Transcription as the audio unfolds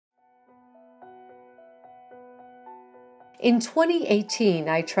In 2018,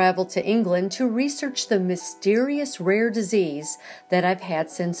 I traveled to England to research the mysterious rare disease that I've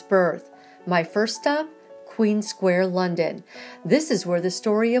had since birth. My first stop, Queen Square, London. This is where the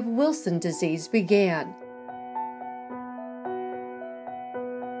story of Wilson disease began.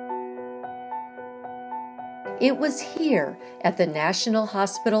 It was here, at the National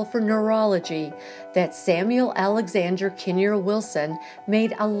Hospital for Neurology, that Samuel Alexander Kinnier Wilson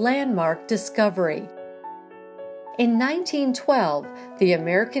made a landmark discovery. In 1912, the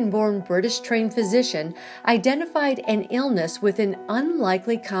American-born British-trained physician identified an illness with an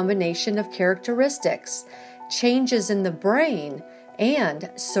unlikely combination of characteristics, changes in the brain,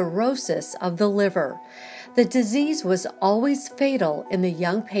 and cirrhosis of the liver. The disease was always fatal in the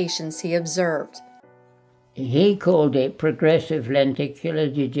young patients he observed. He called it progressive lenticular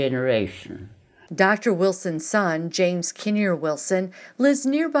degeneration. Dr. Wilson's son, James Kinnier Wilson, lives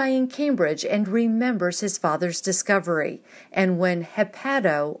nearby in Cambridge and remembers his father's discovery, and when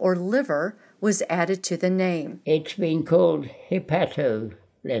hepato, or liver, was added to the name. It's been called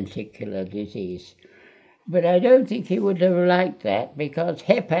hepatolenticular disease. But I don't think he would have liked that, because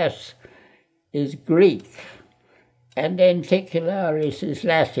hepas is Greek, and lenticularis is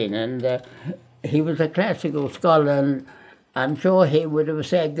Latin, and he was a classical scholar, and I'm sure he would have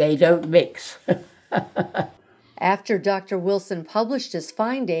said they don't mix. After Dr. Wilson published his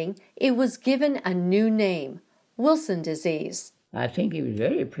finding, it was given a new name, Wilson disease. I think he was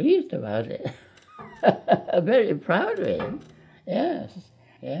very pleased about it. Very proud of him. Yes,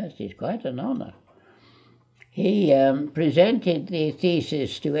 it's quite an honour. He presented the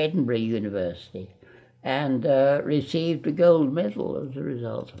thesis to Edinburgh University and received a gold medal as a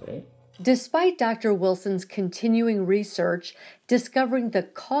result of it. Despite Dr. Wilson's continuing research, discovering the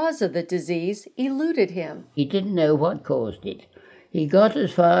cause of the disease eluded him. He didn't know what caused it. He got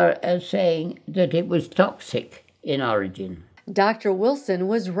as far as saying that it was toxic in origin. Dr. Wilson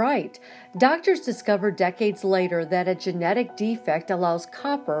was right. Doctors discovered decades later that a genetic defect allows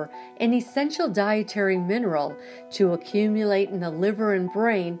copper, an essential dietary mineral, to accumulate in the liver and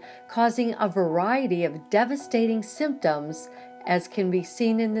brain, causing a variety of devastating symptoms, as can be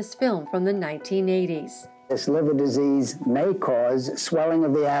seen in this film from the 1980s. This liver disease may cause swelling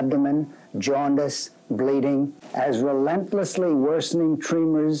of the abdomen, jaundice, bleeding, as relentlessly worsening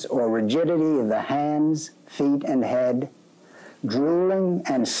tremors or rigidity of the hands, feet, and head, drooling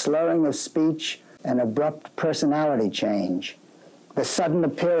and slurring of speech, and abrupt personality change, the sudden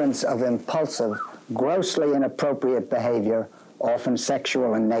appearance of impulsive, grossly inappropriate behavior, often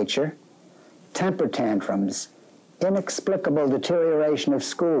sexual in nature, temper tantrums, inexplicable deterioration of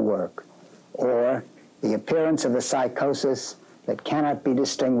schoolwork, or the appearance of a psychosis that cannot be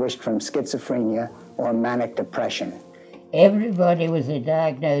distinguished from schizophrenia or manic depression. Everybody with a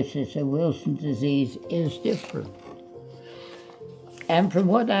diagnosis of Wilson disease is different. And from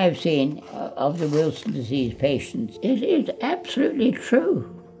what I've seen of the Wilson disease patients, it is absolutely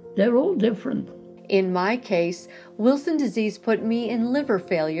true. They're all different. In my case, Wilson disease put me in liver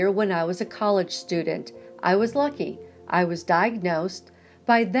failure when I was a college student. I was lucky. I was diagnosed.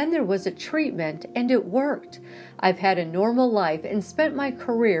 By then there was a treatment, and it worked. I've had a normal life and spent my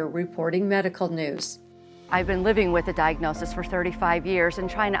career reporting medical news. I've been living with the diagnosis for 35 years and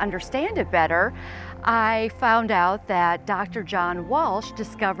trying to understand it better. I found out that Dr. John Walsh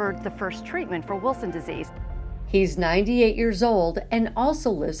discovered the first treatment for Wilson disease. He's 98 years old and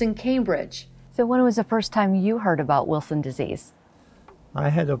also lives in Cambridge. So when was the first time you heard about Wilson disease? I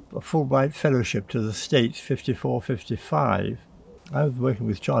had a Fulbright fellowship to the States, 54-55. I was working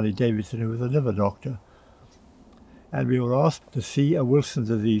with Charlie Davidson, who was a liver doctor. And we were asked to see a Wilson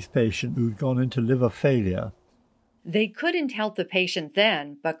disease patient who'd gone into liver failure. They couldn't help the patient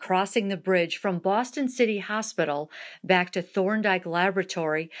then, but crossing the bridge from Boston City Hospital back to Thorndike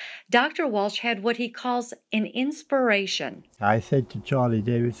Laboratory, Dr. Walsh had what he calls an inspiration. I said to Charlie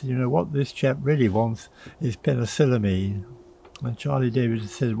Davidson, you know, what this chap really wants is penicillamine. And Charlie Davidson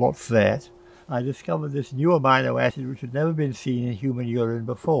said, what's that? I discovered this new amino acid which had never been seen in human urine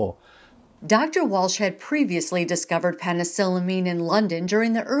before. Dr. Walsh had previously discovered penicillamine in London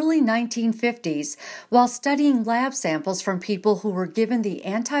during the early 1950s while studying lab samples from people who were given the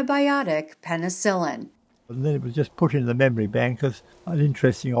antibiotic penicillin. And then it was just put in the memory bank as an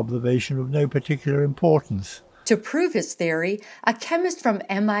interesting observation of no particular importance. To prove his theory, a chemist from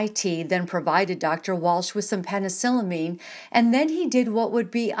MIT then provided Dr. Walsh with some penicillamine, and then he did what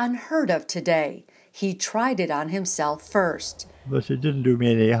would be unheard of today. He tried it on himself first. But it didn't do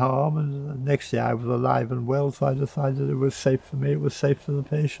me any harm, and the next day I was alive and well, so I decided it was safe for me, it was safe for the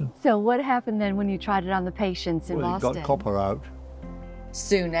patient. So what happened then when you tried it on the patients in Boston? It got copper out.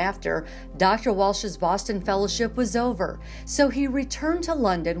 Soon after, Dr. Walsh's Boston Fellowship was over, so he returned to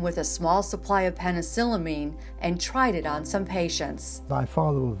London with a small supply of penicillamine and tried it on some patients. My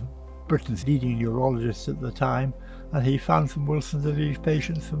father was Britain's leading neurologist at the time, and he found some Wilson disease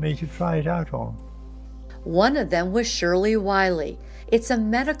patients for me to try it out on. One of them was Shirley Wiley. It's a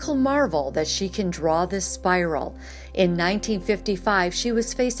medical marvel that she can draw this spiral. In 1955, she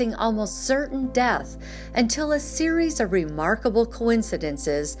was facing almost certain death until a series of remarkable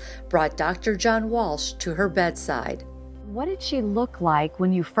coincidences brought Dr. John Walsh to her bedside. What did she look like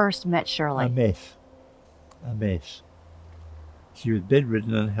when you first met Shirley? A mess. She was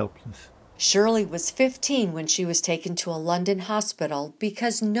bedridden and helpless. Shirley was 15 when she was taken to a London hospital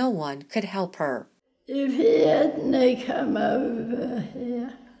because no one could help her. If he hadn't come over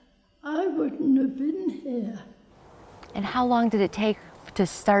here, I wouldn't have been here. And how long did it take to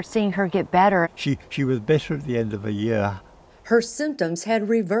start seeing her get better? She was better at the end of a year. Her symptoms had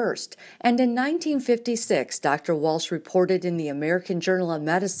reversed, and in 1956, Dr. Walsh reported in the American Journal of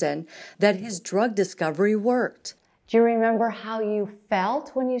Medicine that his drug discovery worked. Do you remember how you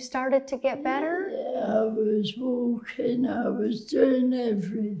felt when you started to get better? Yeah, I was walking, I was doing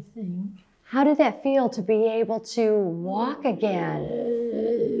everything. How did that feel to be able to walk again?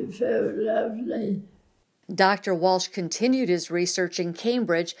 It felt lovely. Dr. Walsh continued his research in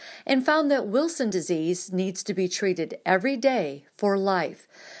Cambridge and found that Wilson disease needs to be treated every day for life.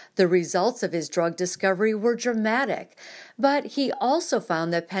 The results of his drug discovery were dramatic, but he also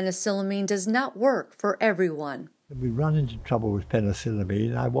found that penicillamine does not work for everyone. We run into trouble with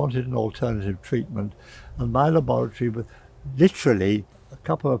penicillamine. I wanted an alternative treatment, and my laboratory was literally a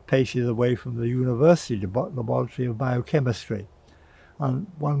couple of paces away from the university laboratory of biochemistry. And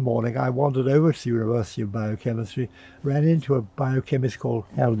one morning I wandered over to the University of Biochemistry, ran into a biochemist called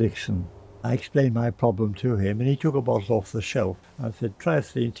Hal Dixon. I explained my problem to him, and he took a bottle off the shelf and said,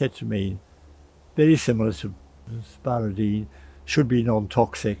 triethylene tetramine, very similar to spiridine, should be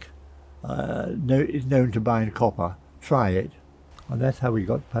non-toxic, is known to bind copper, try it. And that's how we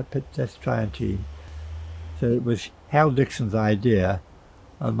got triantine. So it was Hal Dixon's idea,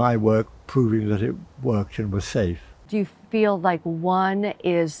 and my work proving that it worked and was safe. Do you feel like one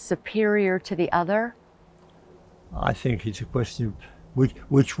is superior to the other? I think it's a question of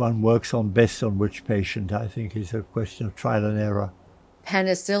which one works on best on which patient. I think it's a question of trial and error.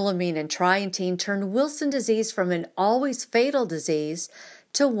 Penicillamine and triantine turned Wilson disease from an always fatal disease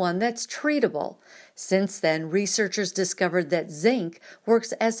to one that's treatable. Since then, researchers discovered that zinc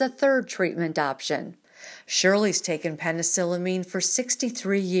works as a third treatment option. Shirley's taken penicillamine for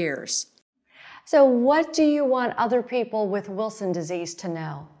 63 years. So what do you want other people with Wilson disease to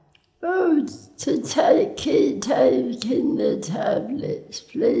know? Oh, keep taking the tablets.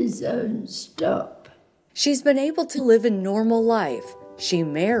 Please don't stop. She's been able to live a normal life. She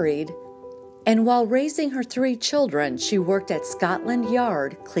married, and while raising her 3 children, she worked at Scotland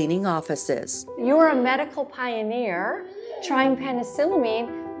Yard cleaning offices. You're a medical pioneer trying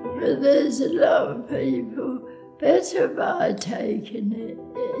penicillamine. But there's a lot of people better by taking it,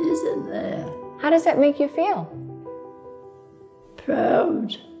 isn't there? How does that make you feel?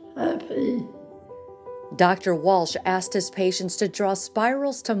 Proud, happy. Dr. Walsh asked his patients to draw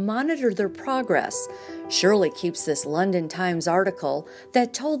spirals to monitor their progress. Shirley keeps this London Times article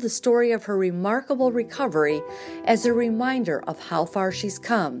that told the story of her remarkable recovery as a reminder of how far she's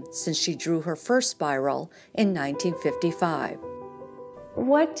come since she drew her first spiral in 1955.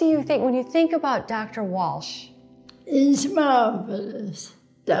 What do you think when you think about Dr. Walsh? He's marvellous.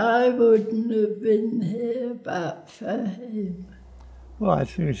 I wouldn't have been here but for him. Well, I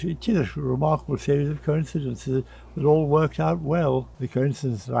think it is a remarkable series of coincidences that all worked out well. The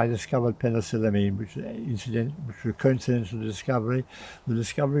coincidence that I discovered penicillamine, which was a coincidental discovery, the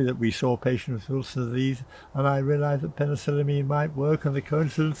discovery that we saw patients with Wilson disease, and I realized that penicillamine might work, and the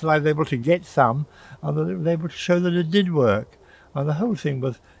coincidence that I was able to get some, and that I was able to show that it did work. And the whole thing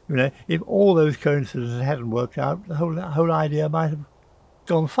was, if all those coincidences hadn't worked out, the whole idea might have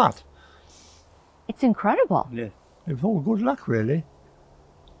gone fat. It's incredible. Yeah. It was all good luck, really.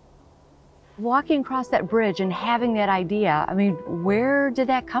 Walking across that bridge and having that idea, I mean, where did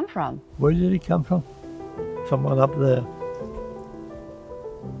that come from? Where did it come from? Someone up there.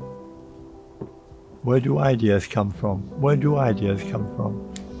 Where do ideas come from? Where do ideas come from?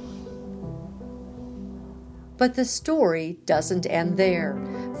 But the story doesn't end there.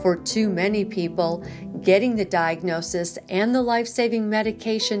 For too many people, getting the diagnosis and the life-saving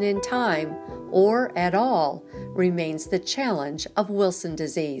medication in time, or at all, remains the challenge of Wilson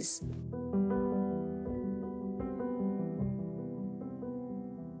disease.